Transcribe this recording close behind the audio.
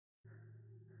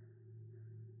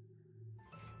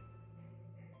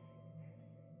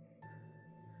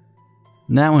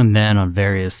Now and then on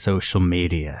various social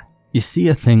media, you see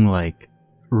a thing like,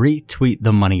 retweet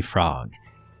the money frog,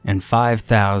 and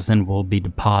 5,000 will be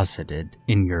deposited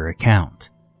in your account.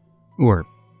 Or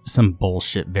some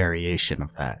bullshit variation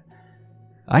of that.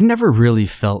 I never really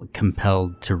felt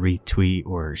compelled to retweet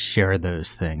or share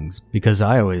those things because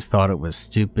I always thought it was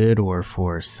stupid or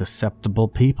for susceptible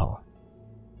people.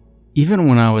 Even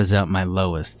when I was at my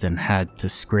lowest and had to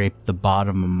scrape the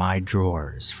bottom of my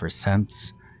drawers for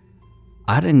cents,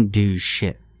 I didn't do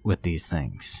shit with these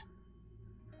things.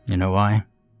 You know why?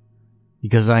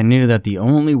 Because I knew that the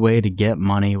only way to get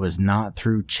money was not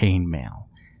through chainmail,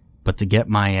 but to get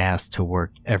my ass to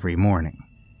work every morning.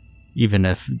 Even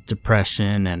if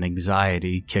depression and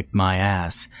anxiety kicked my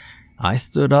ass, I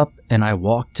stood up and I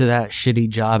walked to that shitty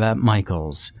job at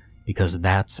Michael's because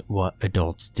that's what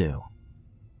adults do.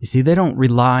 You see, they don't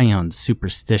rely on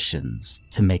superstitions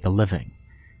to make a living.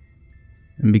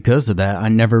 And because of that, I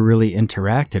never really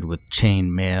interacted with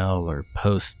chain mail or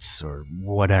posts or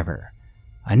whatever.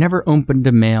 I never opened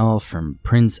a mail from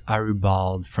Prince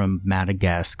Arubald from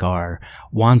Madagascar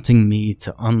wanting me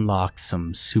to unlock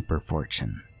some super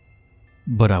fortune.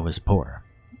 But I was poor.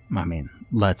 I mean,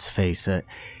 let's face it,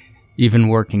 even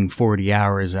working 40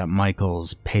 hours at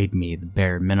Michael's paid me the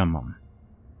bare minimum.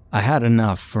 I had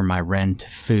enough for my rent,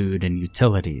 food, and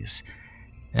utilities,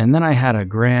 and then I had a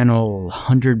grand old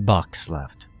 $100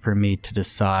 left for me to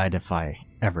decide if I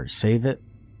ever save it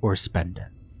or spend it.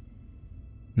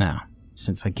 Now,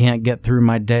 since I can't get through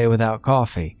my day without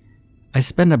coffee, I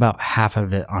spend about half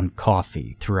of it on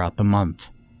coffee throughout the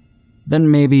month.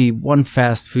 Then maybe one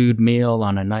fast food meal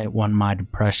on a night when my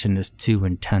depression is too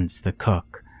intense to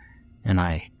cook, and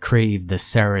I crave the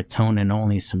serotonin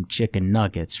only some chicken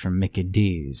nuggets from Mickey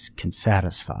D's can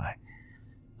satisfy.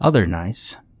 Other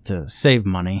nights, to save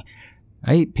money,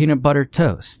 I eat peanut butter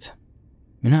toast.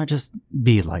 Just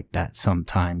be like that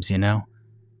sometimes, you know?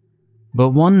 But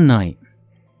one night,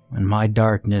 when my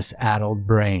darkness-addled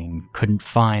brain couldn't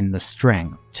find the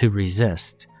strength to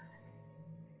resist,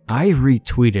 I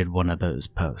retweeted one of those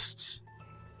posts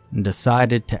and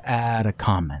decided to add a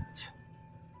comment.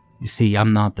 You see,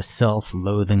 I'm not the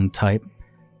self-loathing type.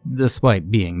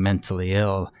 Despite being mentally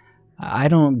ill, I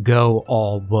don't go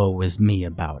all woe is me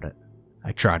about it.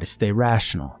 I try to stay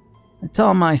rational. I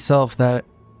tell myself that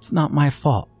it's not my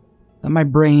fault, that my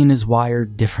brain is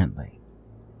wired differently.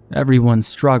 Everyone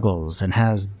struggles and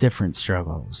has different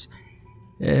struggles,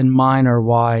 and mine are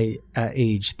why, at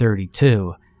age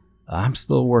 32, I'm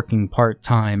still working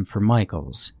part-time for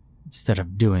Michael's instead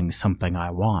of doing something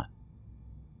I want,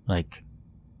 like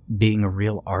being a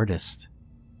real artist.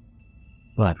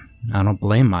 But I don't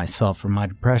blame myself for my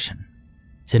depression.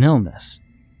 It's an illness,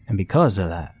 and because of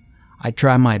that, I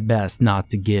try my best not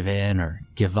to give in or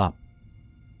give up.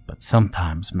 But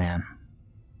sometimes, man,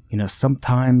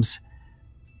 sometimes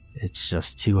it's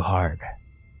just too hard.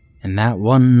 And that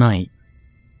one night,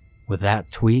 with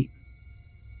that tweet,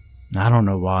 I don't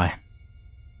know why,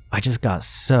 I just got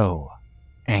so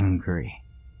angry.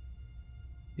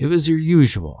 It was your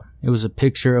usual. It was a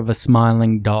picture of a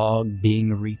smiling dog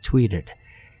being retweeted.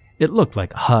 It looked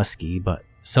like a husky, but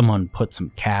someone put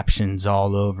some captions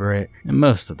all over it, and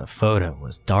most of the photo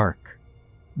was dark.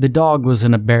 The dog was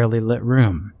in a barely lit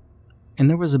room, and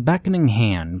there was a beckoning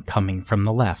hand coming from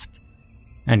the left.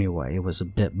 Anyway, it was a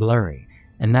bit blurry,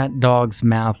 and that dog's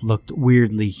mouth looked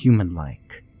weirdly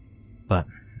human-like. But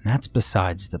that's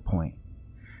besides the point.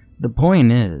 The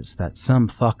point is that some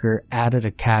fucker added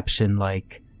a caption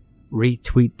like,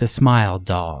 "Retweet the smile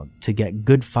dog to get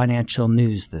good financial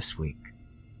news this week."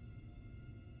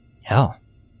 Hell.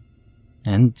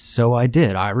 And so I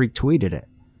did. I retweeted it.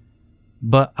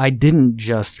 But I didn't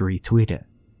just retweet it.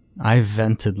 I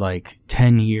vented like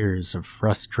 10 years of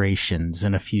frustrations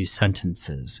in a few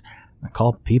sentences. I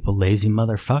called people lazy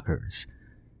motherfuckers.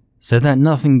 Said that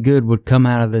nothing good would come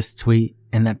out of this tweet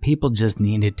and that people just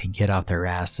needed to get out their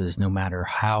asses no matter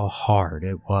how hard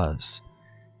it was.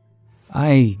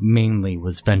 I mainly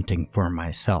was venting for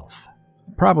myself.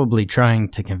 Probably trying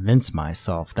to convince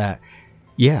myself that,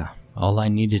 yeah, all I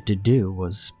needed to do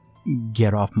was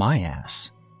get off my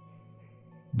ass.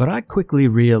 But I quickly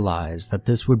realized that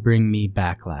this would bring me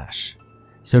backlash.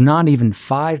 So not even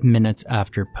 5 minutes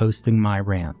after posting my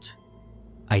rant,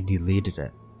 I deleted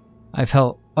it. I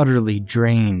felt utterly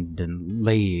drained and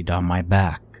laid on my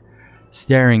back,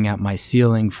 staring at my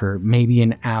ceiling for maybe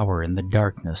an hour in the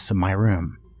darkness of my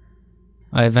room.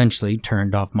 I eventually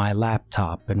turned off my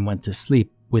laptop and went to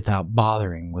sleep without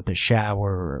bothering with a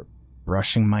shower or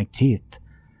brushing my teeth.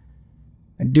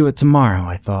 I'd do it tomorrow,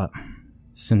 I thought,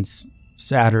 since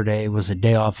Saturday was a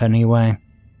day off anyway,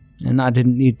 and I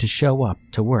didn't need to show up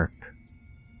to work.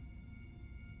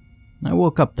 I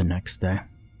woke up the next day,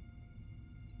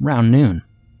 around noon,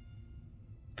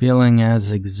 feeling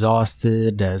as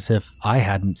exhausted as if I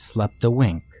hadn't slept a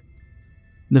wink.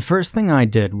 The first thing I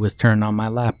did was turn on my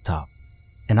laptop,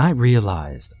 and I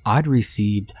realized I'd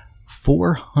received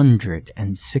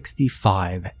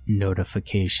 465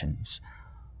 notifications.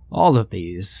 All of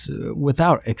these,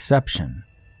 without exception,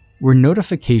 were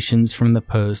notifications from the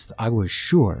post I was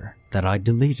sure that I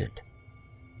deleted.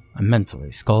 I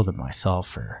mentally scolded myself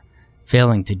for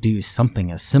failing to do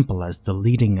something as simple as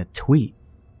deleting a tweet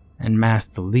and mass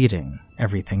deleting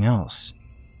everything else.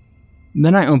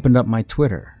 Then I opened up my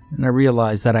Twitter, and I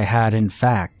realized that I had in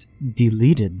fact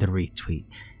deleted the retweet,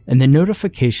 and the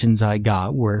notifications I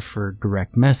got were for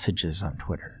direct messages on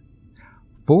Twitter.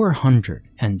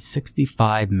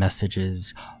 465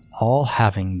 messages, all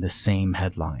having the same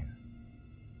headline: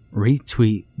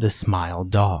 Retweet the smile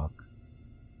dog.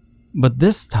 But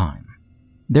this time,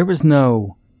 there was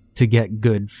no "to get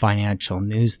good financial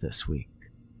news this week."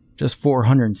 Just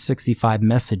 465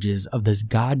 messages of this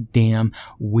goddamn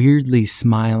weirdly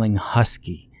smiling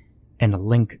husky and a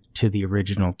link to the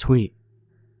original tweet.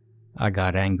 I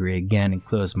got angry again and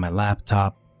closed my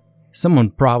laptop.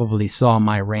 Someone probably saw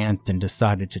my rant and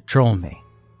decided to troll me.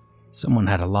 Someone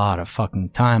had a lot of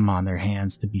fucking time on their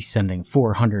hands to be sending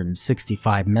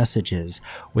 465 messages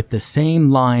with the same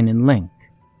line and link.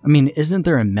 I mean, isn't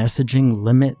there a messaging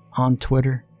limit on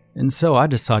Twitter? And so I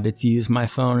decided to use my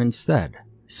phone instead,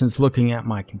 since looking at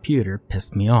my computer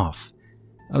pissed me off.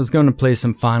 I was going to play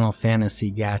some Final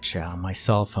Fantasy gacha on my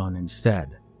cell phone instead,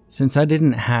 since I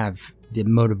didn't have the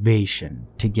motivation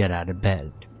to get out of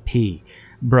bed, pee,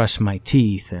 brush my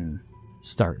teeth, and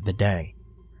start the day.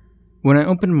 When I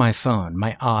opened my phone,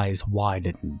 my eyes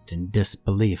widened in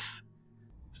disbelief.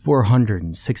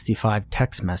 465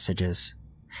 text messages.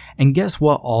 And guess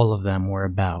what all of them were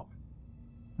about?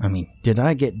 I mean, did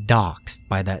I get doxxed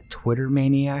by that Twitter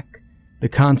maniac? The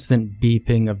constant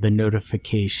beeping of the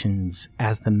notifications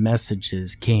as the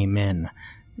messages came in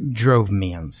drove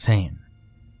me insane.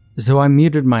 So I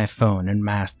muted my phone and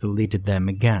mass deleted them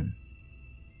again.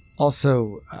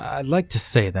 Also, I'd like to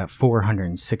say that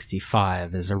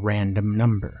 465 is a random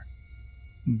number,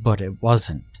 but it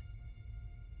wasn't.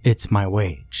 It's my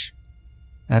wage.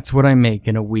 That's what I make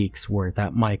in a week's worth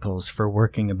at Michael's for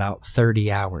working about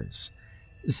 30 hours.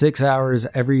 6 hours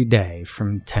every day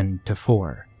from 10 to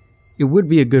 4. It would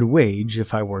be a good wage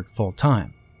if I worked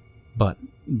full-time, but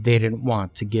they didn't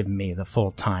want to give me the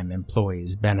full-time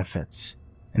employee's benefits,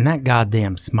 and that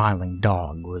goddamn smiling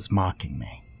dog was mocking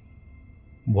me.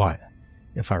 What?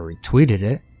 If I retweeted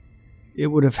it, it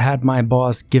would have had my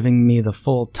boss giving me the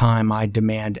full time I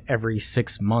demand every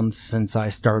 6 months since I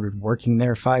started working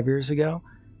there 5 years ago?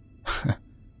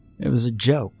 It was a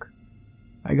joke.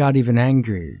 I got even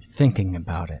angrier thinking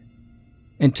about it.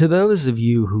 And to those of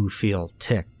you who feel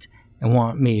ticked and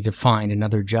want me to find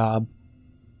another job,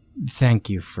 thank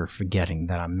you for forgetting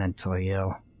that I'm mentally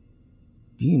ill.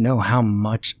 Do you know how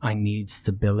much I need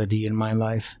stability in my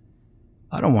life?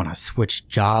 I don't want to switch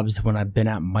jobs when I've been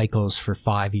at Michael's for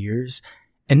 5 years,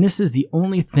 and this is the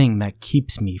only thing that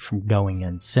keeps me from going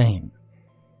insane.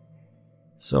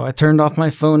 So I turned off my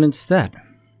phone instead.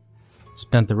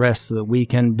 Spent the rest of the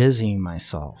weekend busying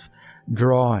myself,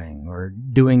 drawing, or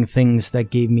doing things that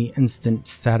gave me instant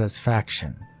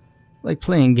satisfaction, like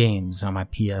playing games on my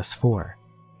PS4.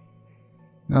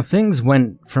 Now things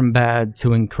went from bad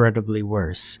to incredibly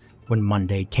worse when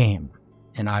Monday came,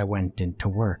 and I went into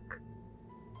work.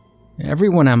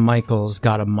 Everyone at Michael's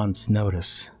got a month's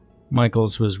notice.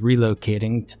 Michael's was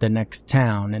relocating to the next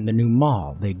town in the new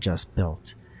mall they'd just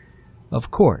built.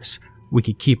 Of course, we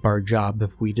could keep our job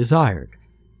if we desired,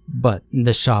 but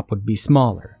the shop would be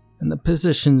smaller, and the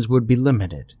positions would be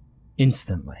limited.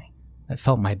 Instantly, I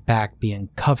felt my back being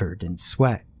covered in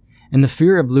sweat, and the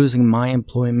fear of losing my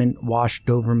employment washed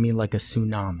over me like a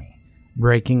tsunami,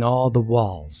 breaking all the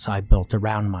walls I built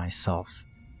around myself.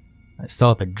 I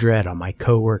saw the dread on my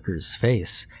coworker's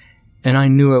face, and I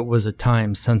knew it was a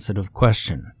time-sensitive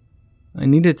question. I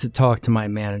needed to talk to my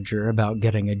manager about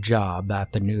getting a job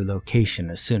at the new location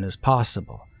as soon as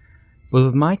possible, but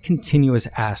with my continuous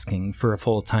asking for a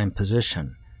full-time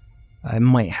position, I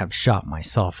might have shot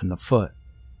myself in the foot.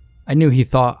 I knew he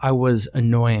thought I was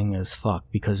annoying as fuck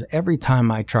because every time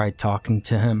I tried talking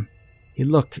to him, he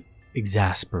looked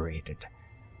exasperated.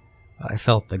 I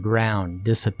felt the ground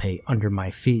dissipate under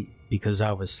my feet because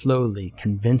I was slowly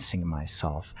convincing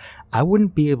myself I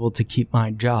wouldn't be able to keep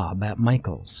my job at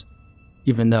Michael's,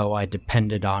 even though I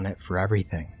depended on it for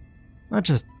everything. Not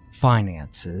just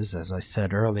finances, as I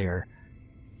said earlier,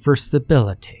 for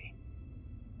stability.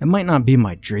 It might not be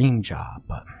my dream job,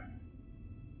 but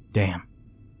damn,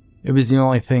 It was the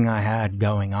only thing I had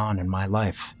going on in my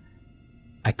life.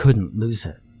 I couldn't lose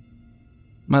it.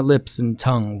 My lips and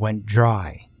tongue went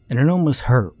dry, and it almost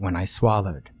hurt when I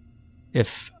swallowed.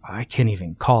 If I can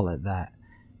even call it that.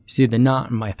 See, the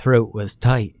knot in my throat was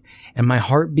tight, and my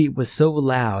heartbeat was so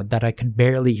loud that I could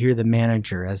barely hear the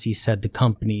manager as he said the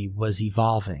company was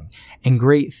evolving, and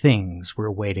great things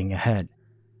were waiting ahead.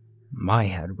 My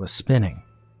head was spinning,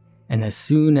 and as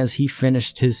soon as he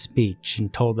finished his speech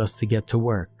and told us to get to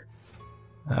work,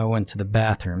 I went to the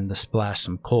bathroom to splash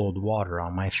some cold water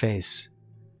on my face.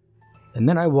 And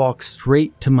then I walked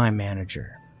straight to my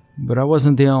manager. But I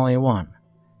wasn't the only one.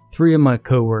 3 of my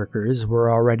coworkers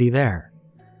were already there,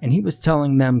 and he was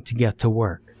telling them to get to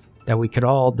work, that we could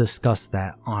all discuss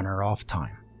that on our off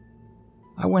time.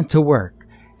 I went to work,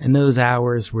 and those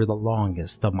hours were the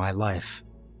longest of my life.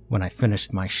 When I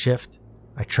finished my shift,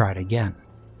 I tried again.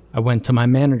 I went to my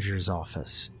manager's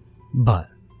office, but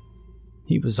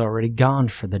he was already gone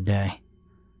for the day.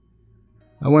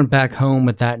 I went back home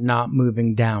with that knot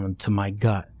moving down to my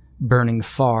gut, burning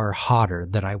far hotter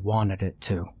than I wanted it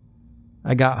to.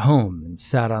 I got home and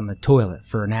sat on the toilet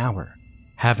for an hour,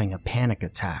 having a panic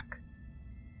attack.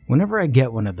 Whenever I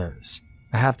get one of those,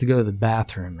 I have to go to the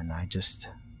bathroom and I just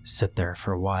sit there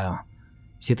for a while.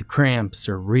 See, the cramps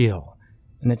are real,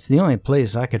 and it's the only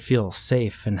place I could feel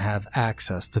safe and have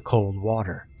access to cold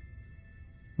water.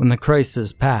 When the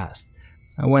crisis passed,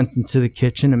 I went into the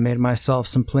kitchen and made myself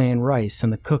some plain rice in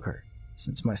the cooker,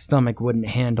 since my stomach wouldn't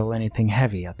handle anything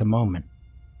heavy at the moment,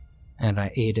 and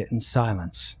I ate it in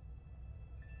silence.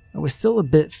 I was still a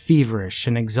bit feverish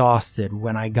and exhausted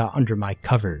when I got under my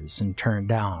covers and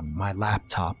turned on my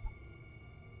laptop,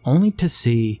 only to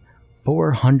see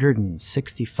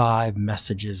 465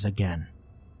 messages again.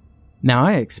 Now,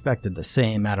 I expected the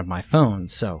same out of my phone,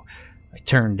 so I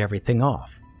turned everything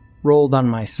off, rolled on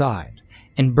my side,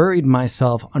 and buried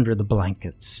myself under the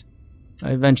blankets.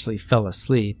 I eventually fell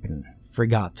asleep and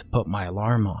forgot to put my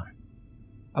alarm on.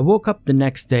 I woke up the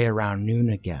next day around noon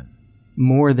again,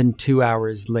 more than 2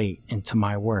 hours late into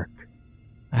my work.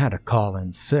 I had to call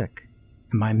in sick,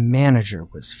 and my manager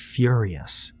was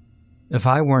furious. If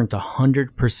I weren't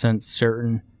 100%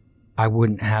 certain I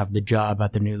wouldn't have the job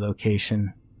at the new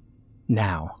location,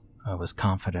 now I was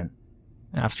confident.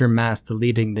 After mass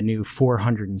deleting the new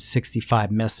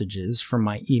 465 messages from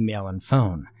my email and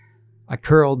phone, I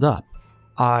curled up,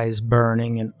 eyes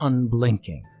burning and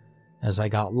unblinking, as I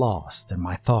got lost in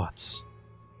my thoughts.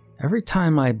 Every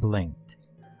time I blinked,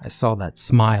 I saw that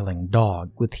smiling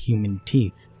dog with human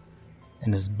teeth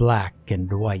and his black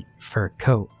and white fur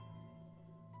coat.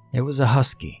 It was a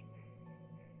husky.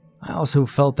 I also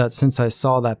felt that since I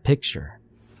saw that picture,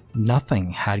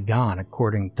 nothing had gone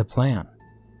according to plan.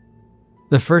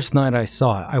 The first night I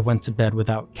saw it, I went to bed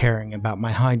without caring about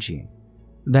my hygiene.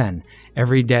 Then,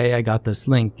 every day I got this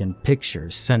link and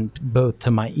pictures sent both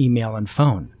to my email and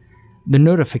phone, the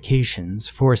notifications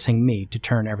forcing me to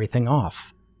turn everything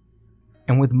off.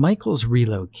 And with Michael's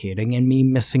relocating and me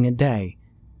missing a day,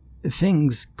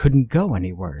 things couldn't go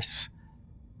any worse.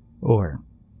 Or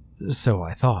so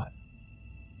I thought.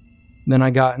 Then I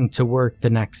got into work the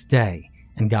next day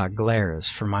and got glares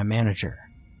from my manager.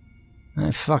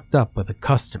 I fucked up with a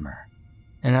customer,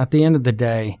 and at the end of the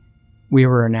day, we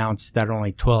were announced that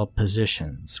only 12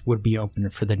 positions would be open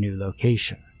for the new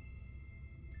location.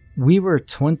 We were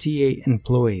 28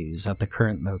 employees at the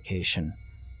current location,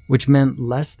 which meant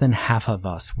less than half of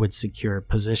us would secure a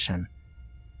position.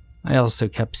 I also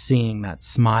kept seeing that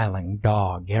smiling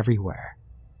dog everywhere.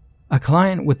 A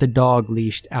client with the dog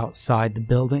leashed outside the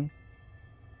building.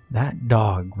 That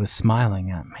dog was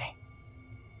smiling at me,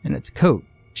 and its coat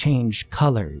changed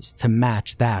colors to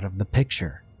match that of the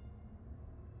picture.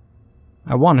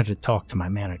 I wanted to talk to my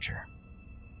manager,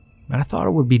 but I thought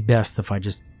it would be best if I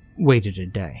just waited a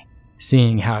day,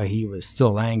 seeing how he was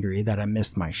still angry that I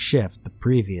missed my shift the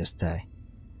previous day.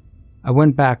 I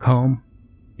went back home,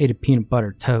 ate a peanut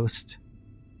butter toast,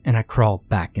 and I crawled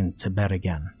back into bed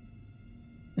again.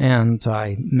 And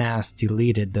I mass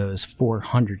deleted those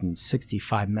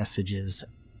 465 messages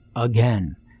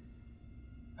again.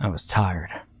 I was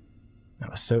tired. I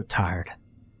was so tired.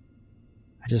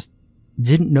 I just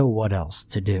didn't know what else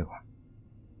to do.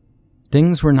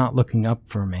 Things were not looking up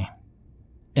for me,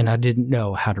 and I didn't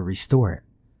know how to restore it.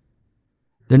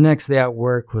 The next day at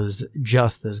work was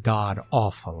just as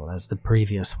god-awful as the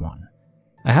previous one.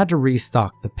 I had to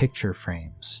restock the picture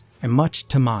frames, and much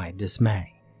to my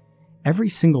dismay, every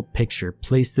single picture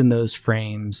placed in those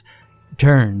frames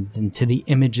turned into the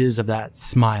images of that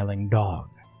smiling dog.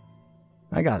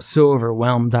 I got so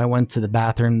overwhelmed I went to the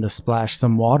bathroom to splash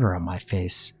some water on my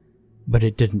face, but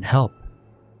it didn't help.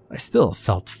 I still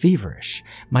felt feverish.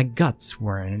 My guts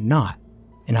were in a knot,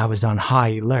 and I was on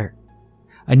high alert.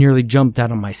 I nearly jumped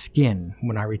out of my skin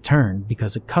when I returned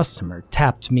because a customer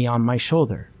tapped me on my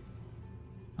shoulder.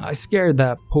 I scared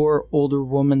that poor older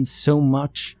woman so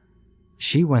much,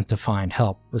 she went to find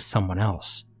help with someone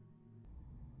else.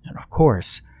 And of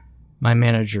course, my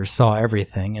manager saw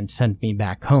everything and sent me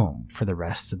back home for the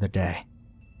rest of the day.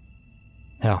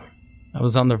 Hell, I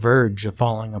was on the verge of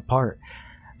falling apart.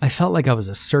 I felt like I was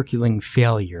a circling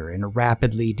failure in a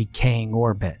rapidly decaying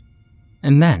orbit.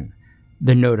 And then,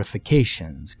 the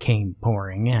notifications came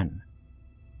pouring in.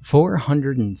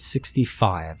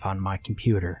 465 on my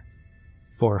computer.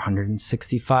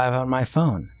 465 on my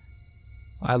phone.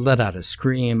 I let out a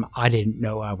scream I didn't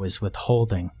know I was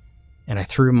withholding, and I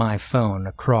threw my phone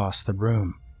across the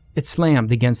room. It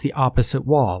slammed against the opposite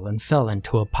wall and fell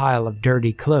into a pile of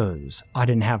dirty clothes I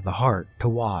didn't have the heart to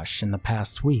wash in the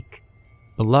past week.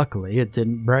 But luckily it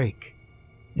didn't break,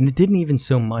 and it didn't even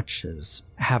so much as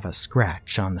have a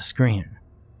scratch on the screen,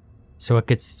 so I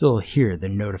could still hear the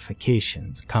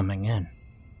notifications coming in.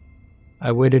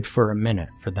 I waited for a minute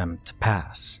for them to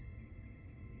pass,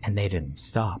 and they didn't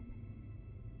stop.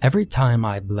 Every time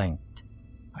I blinked,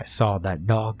 I saw that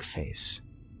dog face.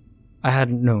 I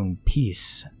hadn't known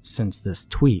peace since this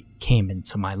tweet came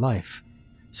into my life,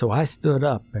 so I stood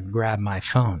up and grabbed my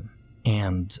phone,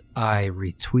 and I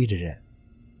retweeted it.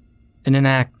 In an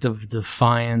act of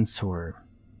defiance or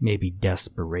maybe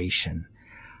desperation,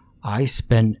 I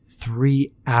spent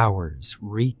 3 hours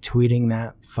retweeting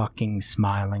that fucking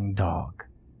smiling dog.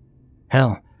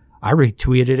 Hell, I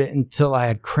retweeted it until I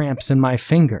had cramps in my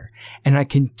finger, and I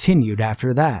continued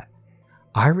after that.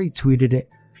 I retweeted it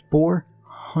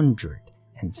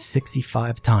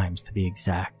 465 times to be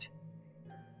exact.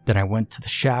 Then I went to the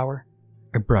shower,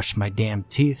 I brushed my damn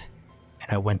teeth,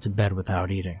 and I went to bed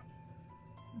without eating.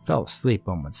 I fell asleep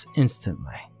almost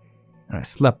instantly, and I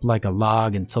slept like a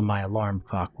log until my alarm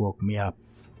clock woke me up.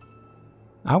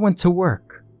 I went to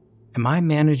work, and my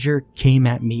manager came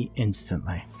at me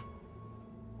instantly.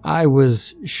 I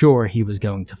was sure he was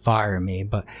going to fire me,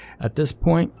 but at this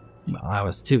point, well, I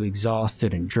was too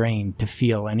exhausted and drained to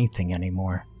feel anything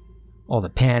anymore. All the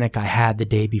panic I had the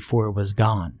day before was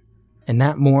gone, and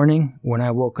that morning, when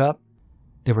I woke up,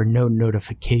 there were no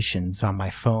notifications on my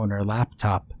phone or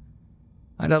laptop.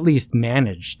 I'd at least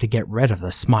managed to get rid of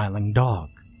the smiling dog.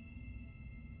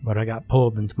 But I got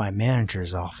pulled into my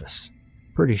manager's office,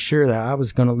 pretty sure that I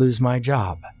was going to lose my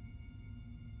job.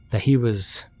 That he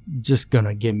was just going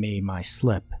to give me my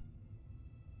slip.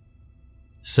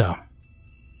 So,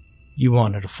 you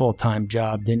wanted a full-time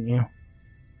job, didn't you?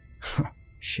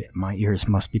 Shit, my ears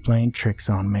must be playing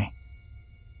tricks on me.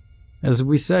 As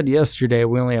we said yesterday,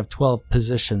 we only have 12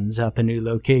 positions at the new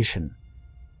location.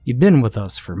 You've been with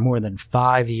us for more than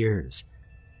 5 years,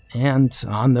 and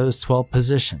on those 12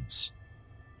 positions,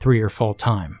 3 are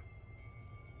full-time.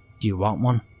 Do you want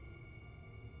one?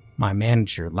 My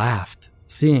manager laughed,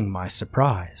 seeing my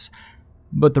surprise,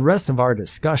 but the rest of our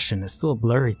discussion is still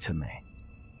blurry to me.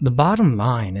 The bottom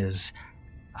line is,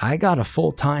 I got a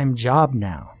full-time job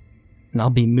now, and I'll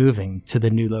be moving to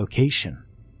the new location.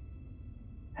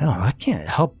 Hell, I can't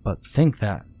help but think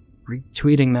that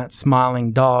retweeting that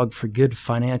smiling dog for good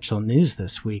financial news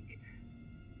this week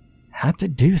had to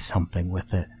do something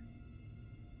with it.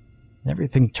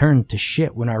 Everything turned to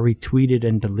shit when I retweeted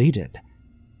and deleted,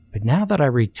 but now that I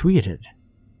retweeted,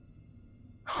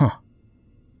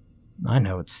 I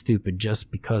know it's stupid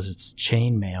just because it's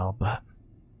chainmail, but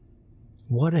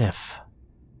what if